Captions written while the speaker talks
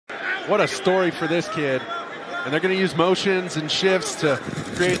What a story for this kid. And they're going to use motions and shifts to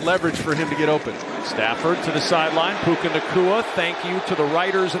create leverage for him to get open. Stafford to the sideline. Puka Nacua, thank you to the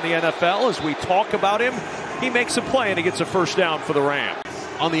writers in the NFL as we talk about him. He makes a play and he gets a first down for the Rams.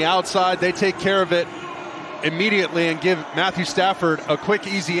 On the outside, they take care of it immediately and give Matthew Stafford a quick,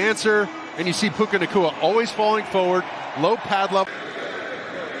 easy answer. And you see Puka Nacua always falling forward, low pad level.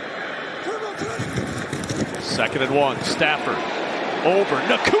 2nd and 1. Stafford over.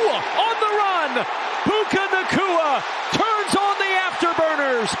 Nacua on the run. Puka Nacua turns on the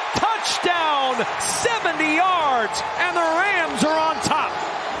afterburners. Touchdown, 70 yards, and the Rams are on top.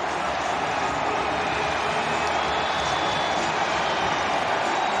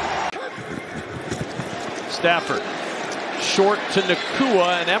 Stafford short to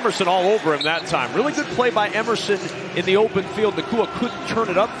Nacua, and Emerson all over him that time. Really good play by Emerson in the open field. Nacua couldn't turn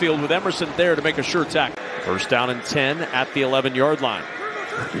it upfield with Emerson there to make a sure tackle. First down and 10 at the 11-yard line.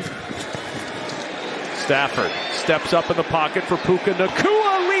 Stafford steps up in the pocket for Puka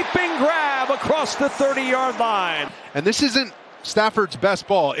Nacua, leaping grab across the 30-yard line. And this isn't Stafford's best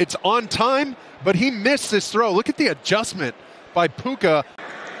ball. It's on time, but he missed this throw. Look at the adjustment by Puka.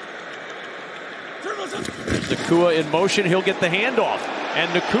 Nacua in motion, he'll get the handoff. And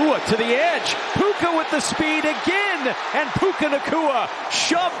Nacua to the edge. Puka with the speed again. And Puka Nacua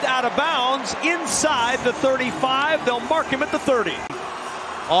shoved out of bounds inside the 35. They'll mark him at the 30.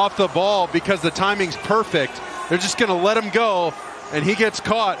 Off the ball because the timing's perfect. They're just going to let him go, and he gets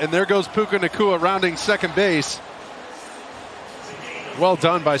caught, and there goes Puka Nacua rounding second base. Well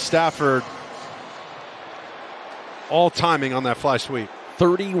done by Stafford. All timing on that fly sweep.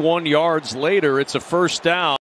 31 yards later, it's a first down.